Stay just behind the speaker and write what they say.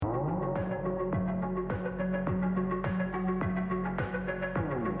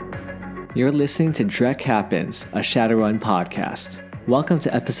You're listening to Drek Happens, a Shadowrun podcast. Welcome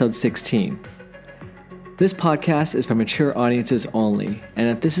to episode 16. This podcast is for mature audiences only, and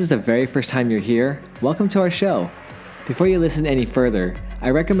if this is the very first time you're here, welcome to our show. Before you listen any further, I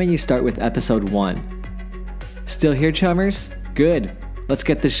recommend you start with episode 1. Still here, chummers? Good. Let's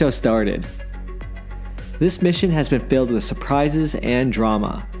get this show started. This mission has been filled with surprises and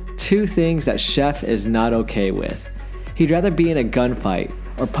drama, two things that Chef is not okay with. He'd rather be in a gunfight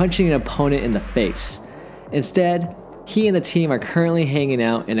or punching an opponent in the face. Instead, he and the team are currently hanging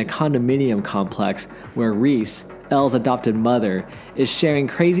out in a condominium complex where Reese, Elle's adopted mother, is sharing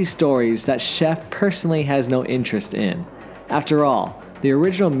crazy stories that Chef personally has no interest in. After all, the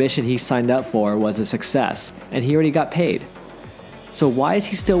original mission he signed up for was a success, and he already got paid. So why is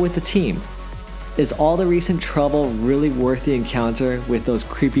he still with the team? Is all the recent trouble really worth the encounter with those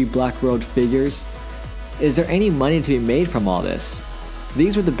creepy black-robed figures? Is there any money to be made from all this?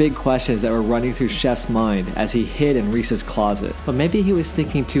 These were the big questions that were running through Chef's mind as he hid in Reese's closet. But maybe he was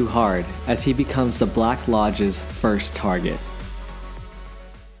thinking too hard as he becomes the Black Lodge's first target.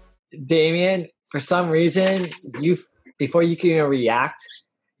 Damien, for some reason, before you can even react,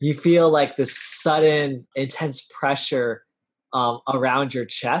 you feel like this sudden, intense pressure around your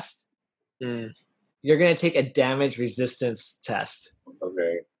chest. You're going to take a damage resistance test.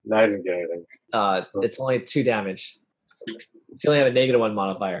 Okay. No, I didn't get anything. It's only 2 damage. So you only have a -1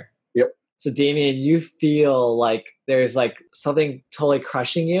 modifier. Yep. So Damien, you feel like there's like something totally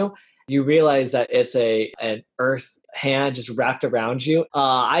crushing you. You realize that it's an earth hand just wrapped around you.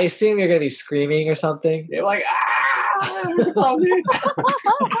 I assume you're going to be screaming or something. You're like,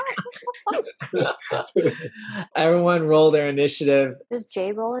 Everyone roll their initiative. Does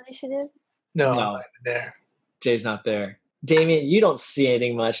Jay roll initiative? No. I'm not there. Jay's not there. Damien, you don't see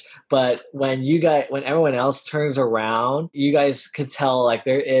anything much, but when everyone else turns around, you guys could tell like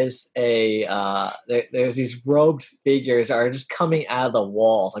there is there's these robed figures that are just coming out of the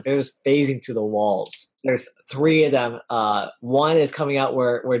walls, like they're just phasing through the walls. There's 3 of them. One is coming out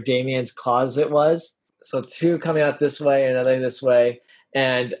where Damien's closet was, so 2 coming out this way, another this way,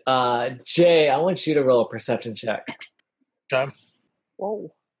 and Jay, I want you to roll a perception check. Okay.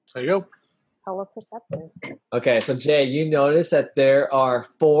 Whoa. There you go. Hella perceptive. Okay, so Jay, you notice that there are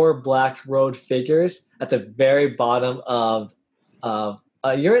 4 black-robed figures at the very bottom of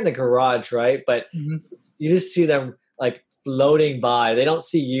you're in the garage, right? But you just see them like floating by. They don't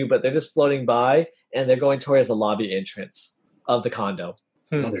see you, but they're just floating by, and they're going towards the lobby entrance of the condo.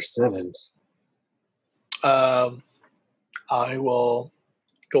 Another 7. I will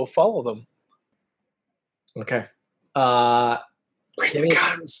go follow them. Okay. Bring the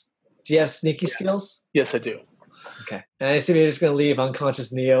guns. Do you have sneaky skills? Yes, I do. Okay. And I assume you're just going to leave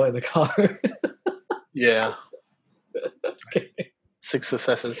unconscious Neo in the car. Yeah. Okay. 6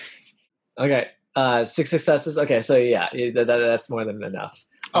 successes. Okay. 6 successes. Okay, so yeah, that's more than enough.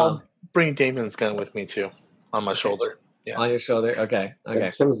 I'll bring Damon's gun with me too, on my shoulder. Yeah. On your shoulder. Okay.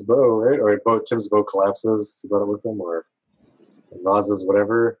 And Tim's bow, right? Or Tim's bow collapses. You brought it with him, or Roz's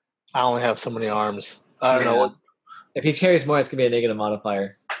whatever. I only have so many arms. I don't know what. If he carries more, it's gonna be a negative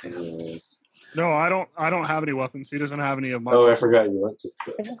modifier. No, I don't have any weapons. He doesn't have any of my. Oh, I forgot you went.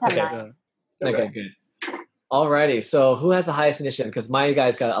 I just have Okay. knives. Okay, good. Alrighty, so who has the highest initiative? Because my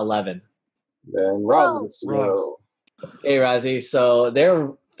guys got 11. Then Roz gets to go. Hey, Razi. So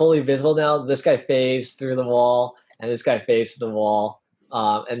they're fully visible now. This guy phased through the wall, and this guy phased through the wall,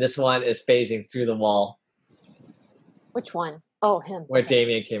 and this one is phasing through the wall Which one? Oh, him. where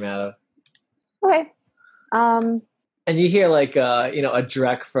Damien came out of. Okay. And you hear like a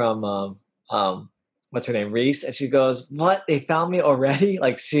Drek from what's her name, Reese, and she goes, "What? They found me already?"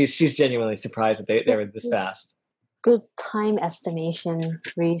 Like she's genuinely surprised that they were this fast. Good time estimation,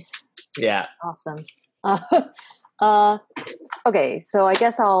 Reese. Yeah. Awesome. Okay, so I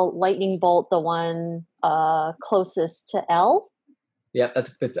guess I'll lightning bolt the one closest to L. Yeah,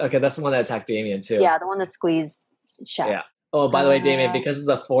 that's okay. That's the one that attacked Damien too. Yeah, the one that squeezed Chef. Yeah. Oh, by the way, Damien, because of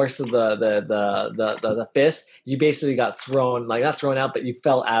the force of the fist, you basically got thrown, like not thrown out, but you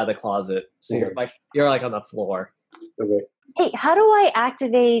fell out of the closet. So you're like on the floor. Okay. Hey, how do I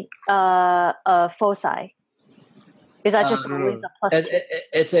activate a foci? Is that just always a +2?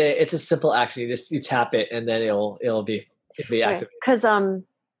 It's a simple action. You tap it and then it'll be activated. Because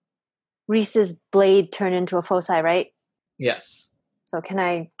Reese's blade turned into a foci, right? Yes. So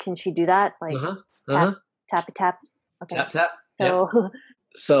can she do that? Like tap. Okay. Tap. So Yep.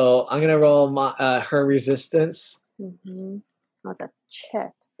 So I'm gonna roll her resistance. What's a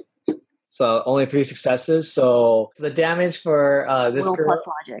check? So only 3 successes. So the damage for this Will girl plus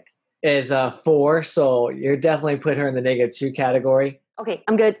logic is 4. So you're definitely put her in the -2 category. Okay,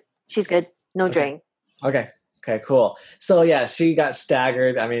 I'm good. She's good. No drain. Okay. Okay, cool. So yeah, she got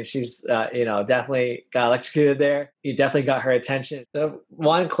staggered. I mean, she's definitely got electrocuted there. You definitely got her attention. The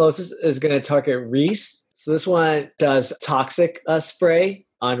one closest is going to target Reese. So this one does toxic spray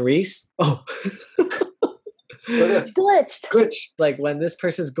on Reese. Oh. Glitched. Like when this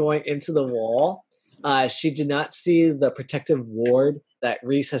person's going into the wall, she did not see the protective ward that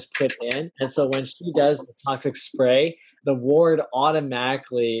Reese has put in. And so when she does the toxic spray, the ward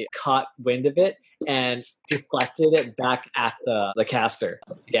automatically caught wind of it and deflected it back at the caster.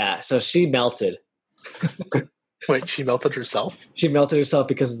 Yeah, so she melted. Wait, she melted herself? She melted herself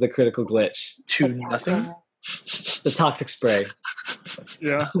because of the critical glitch. To nothing? The toxic spray.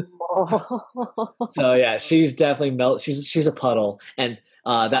 Yeah. So yeah, she's definitely she's a puddle. And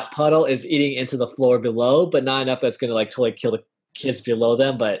that puddle is eating into the floor below, but not enough that's gonna like totally kill the kids below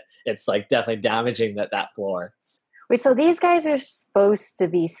them, but it's like definitely damaging that floor. Wait, so these guys are supposed to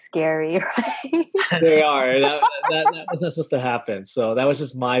be scary, right? They are. That was not supposed to happen. So that was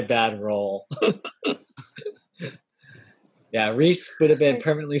just my bad roll. Yeah, Reese would have been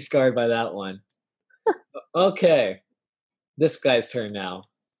permanently scarred by that one. Okay. This guy's turn now.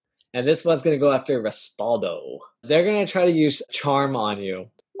 And this one's going to go after Respaldo. They're going to try to use Charm on you.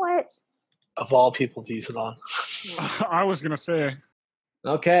 What? Of all people to use it on. I was gonna say.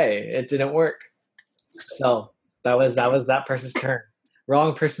 Okay, it didn't work. So that was that person's turn.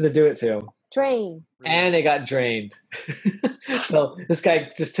 Wrong person to do it to. Drain. And it got drained. So this guy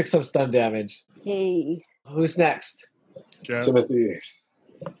just took some stun damage. Hey. Who's next? Jeff. Timothy.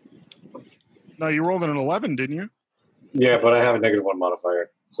 No, you rolled an 11, didn't you? Yeah, but I have a -1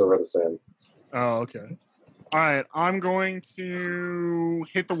 modifier, so we're the same. Oh, okay. All right, I'm going to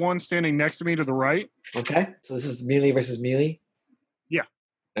hit the one standing next to me to the right. Okay, so this is melee versus melee? Yeah.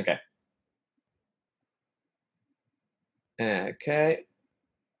 Okay. Okay.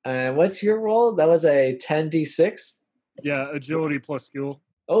 And what's your roll? That was a 10d6? Yeah, agility plus skill.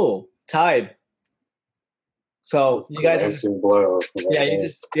 Oh, tied. So you guys are just, blow. yeah,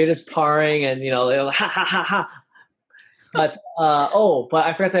 you're just parring and ha ha ha ha. But but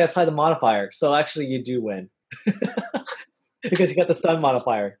I forgot to apply the modifier. So actually you do win. Because you got the stun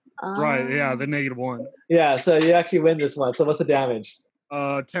modifier. Right, yeah, the -1. Yeah, so you actually win this one. So what's the damage?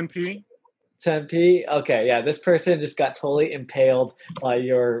 10p. 10p? Okay, yeah, this person just got totally impaled by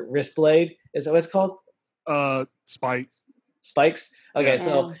your wrist blade. Is that what it's called? Spikes. Spikes? Okay, Yeah.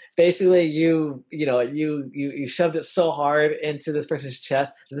 so basically you shoved it so hard into this person's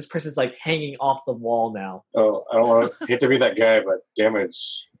chest that this person's like hanging off the wall now. Oh, I don't hate to be that guy, but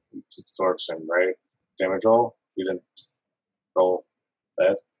damage absorption, right? Damage roll? You didn't roll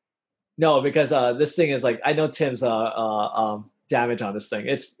that? No, because this thing is like, I know Tim's damage on this thing.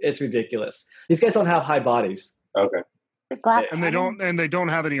 It's ridiculous. These guys don't have high bodies. Okay. The glass And they don't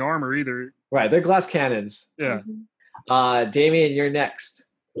have any armor either. Right, they're glass cannons. Yeah. Damien, you're next.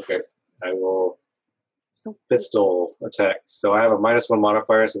 Okay. I will pistol attack. So I have a -1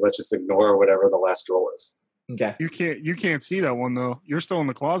 modifier, so let's just ignore whatever the last roll is. Okay. You can't see that one though. You're still in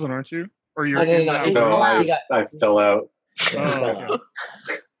the closet, aren't you? Or you're No, I fell out. Oh,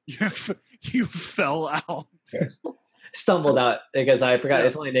 okay. You fell out. Stumbled out because I forgot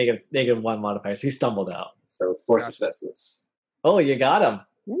it's only -1 modifier, so he stumbled out. So 4 successes. Oh, you got him.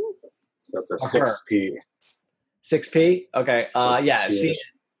 So it's a 6p. 6p? Okay. Yeah, she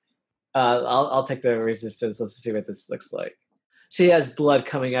I'll take the resistance. Let's see what this looks like. She has blood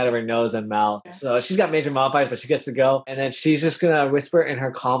coming out of her nose and mouth. So she's got major modifiers, but she gets to go. And then she's just going to whisper in her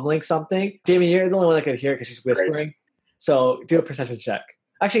comm link something. Damien, you're the only one that can hear it because she's whispering. Great. So do a perception check.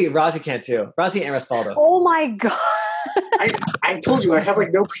 Actually, Rozzy can too. Rozzy and Respaldo. Oh my god. I told you I have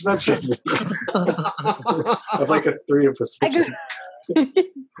like no perception. I have like a 3 in perception.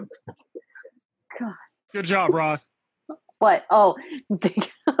 God. Good job, Ross. What? Oh,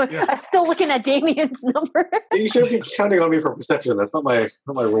 Yeah. I'm still looking at Damien's number. You shouldn't be counting on me for perception. That's not my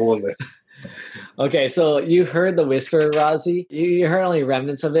role in this. Okay, so you heard the whisper, Rozzy. You heard only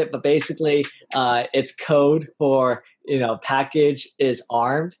remnants of it, but basically it's code for, package is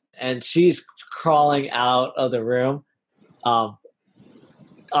armed, and she's crawling out of the room.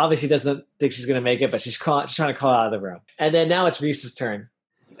 Obviously doesn't think she's going to make it, but she's trying to crawl out of the room. And then now it's Reese's turn.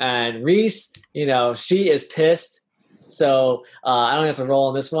 And Reese, she is pissed. So I don't have to roll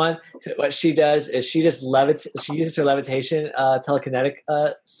on this one. What she does is she just she uses her levitation telekinetic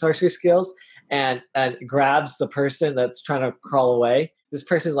sorcery skills and grabs the person that's trying to crawl away. This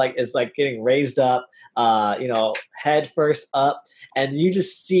person is getting raised up, head first up, and you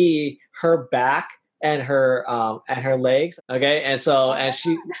just see her back and her legs. Okay, and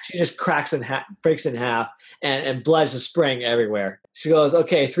she just breaks in half, and blood's just spraying everywhere. She goes,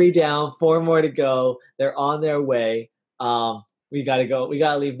 okay, 3 down, 4 more to go. They're on their way. We gotta go. We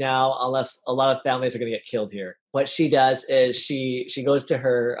gotta leave now, unless a lot of families are gonna get killed here. What she does is she goes to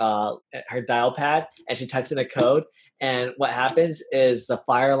her dial pad and she types in a code. And what happens is the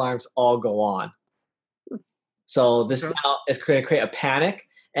fire alarms all go on. So this now is going to create a panic,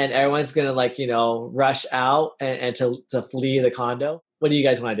 and everyone's going to rush out and to flee the condo. What do you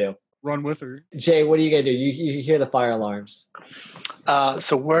guys want to do? Run with her. Jay, what are you going to do? You hear the fire alarms.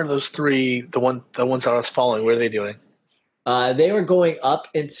 So where are those 3? The ones that I was following. What are they doing? They were going up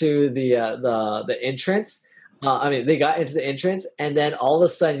into the entrance. They got into the entrance, and then all of a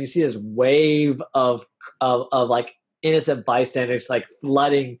sudden you see this wave of like innocent bystanders like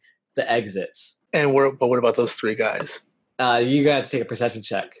flooding the exits. But what about those 3 guys? You're gonna have to take a perception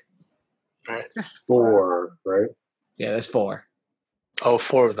check. All right. 4, right? Yeah, there's 4. Oh,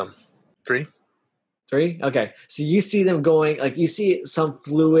 4 of them. 3? 3? Okay. So you see them going, like you see some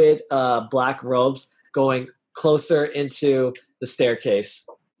fluid black robes going closer into the staircase.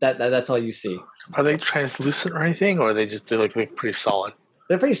 That's all you see. Are they translucent or anything, or are they just like pretty solid?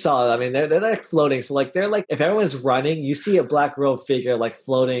 They're pretty solid. I mean, they're like floating. So like they're like, if everyone's running, you see a black robe figure like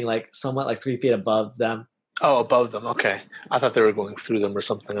floating like somewhat like 3 feet above them. Oh, above them. Okay. I thought they were going through them or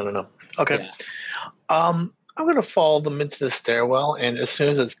something. I don't know. Okay. Yeah. I'm going to follow them into the stairwell, and as soon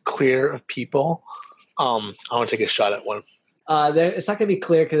as it's clear of people, I want to take a shot at one. It's not going to be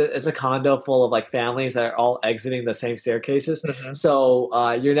clear because it's a condo full of like families that are all exiting the same staircases. Mm-hmm.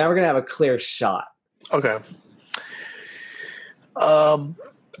 So you're never going to have a clear shot. Okay. I'll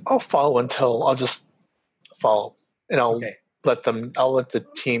follow I'll just follow, and I'll let the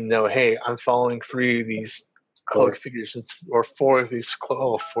team know, hey, I'm following 3 of these cloaked figures, or 4 of these, 4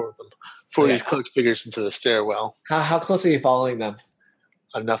 of them, 4 of these cloaked figures into the stairwell. How close are you following them?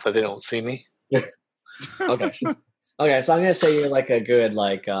 Enough that they don't see me. Okay. Okay, so I'm gonna say you're like a good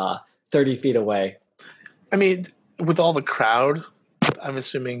 30 feet away. I mean, with all the crowd, I'm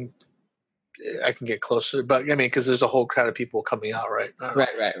assuming I can get closer, but I mean, because there's a whole crowd of people coming out, right? Right.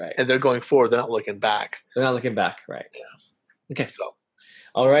 And they're going forward; they're not looking back. They're not looking back, right? Yeah. Okay. So,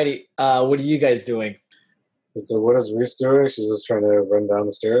 alrighty. What are you guys doing? So what is Reese doing? She's just trying to run down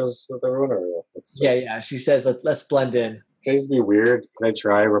the stairs with everyone, or Yeah. She says, "Let's blend in." Can I just be weird? Can I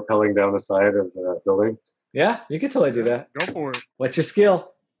try rappelling down the side of the building? Yeah, you can totally do that. Go for it. What's your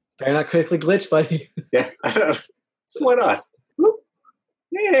skill? Better not critically glitch, buddy. Yeah. So why not? Whoop.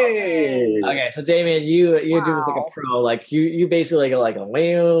 Yay! Okay, so Damien, you do this like a pro. Like you basically go like a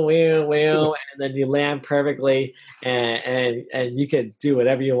wheel, and then you land perfectly, and you can do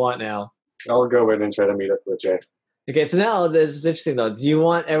whatever you want now. I'll go in and try to meet up with Jay. Okay, so now this is interesting though. Do you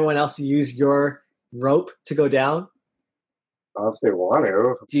want everyone else to use your rope to go down? If they want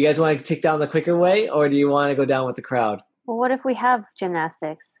to. Do you guys want to take down the quicker way, or do you want to go down with the crowd? Well, what if we have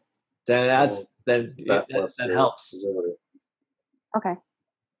gymnastics? Then that helps. Agility. Okay.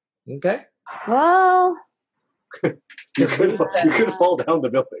 Okay. Well, You could fall down the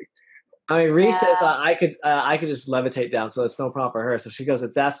building. I mean, Reese says I could just levitate down, so it's no problem for her. So she goes,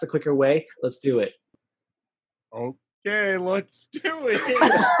 if that's the quicker way, let's do it. Okay, let's do it.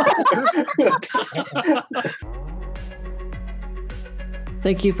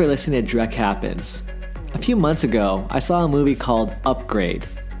 Thank you for listening to Drek Happens. A few months ago, I saw a movie called Upgrade,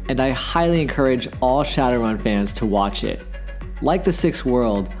 and I highly encourage all Shadowrun fans to watch it. Like The Sixth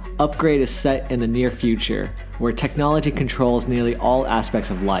World, Upgrade is set in the near future, where technology controls nearly all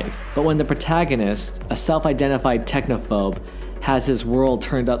aspects of life. But when the protagonist, a self-identified technophobe, has his world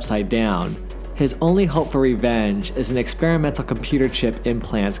turned upside down, his only hope for revenge is an experimental computer chip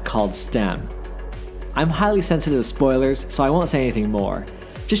implant called STEM. I'm highly sensitive to spoilers, so I won't say anything more.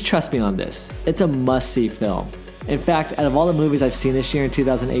 Just trust me on this. It's a must-see film. In fact, out of all the movies I've seen this year in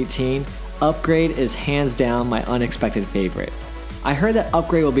 2018, Upgrade is hands down my unexpected favorite. I heard that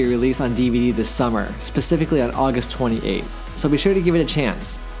Upgrade will be released on DVD this summer, specifically on August 28th, so be sure to give it a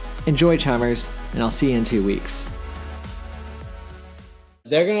chance. Enjoy, Charmers, and I'll see you in 2 weeks.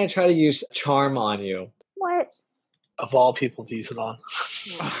 They're going to try to use charm on you. what? of all people to use it on.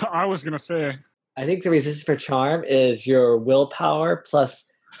 I was going to say. I think the resistance for charm is your willpower plus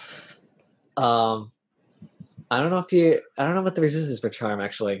I don't know what the resistance is for charm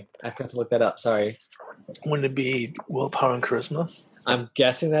actually. I forgot to look that up, sorry. Wouldn't it be willpower and charisma? I'm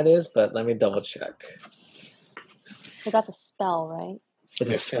guessing that is, but let me double check. But that's a spell, right? It's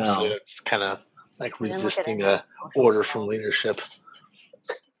a spell. It's kind of like And then look at resisting it. a order from leadership.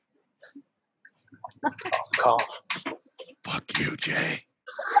 Cough. Fuck you, Jay.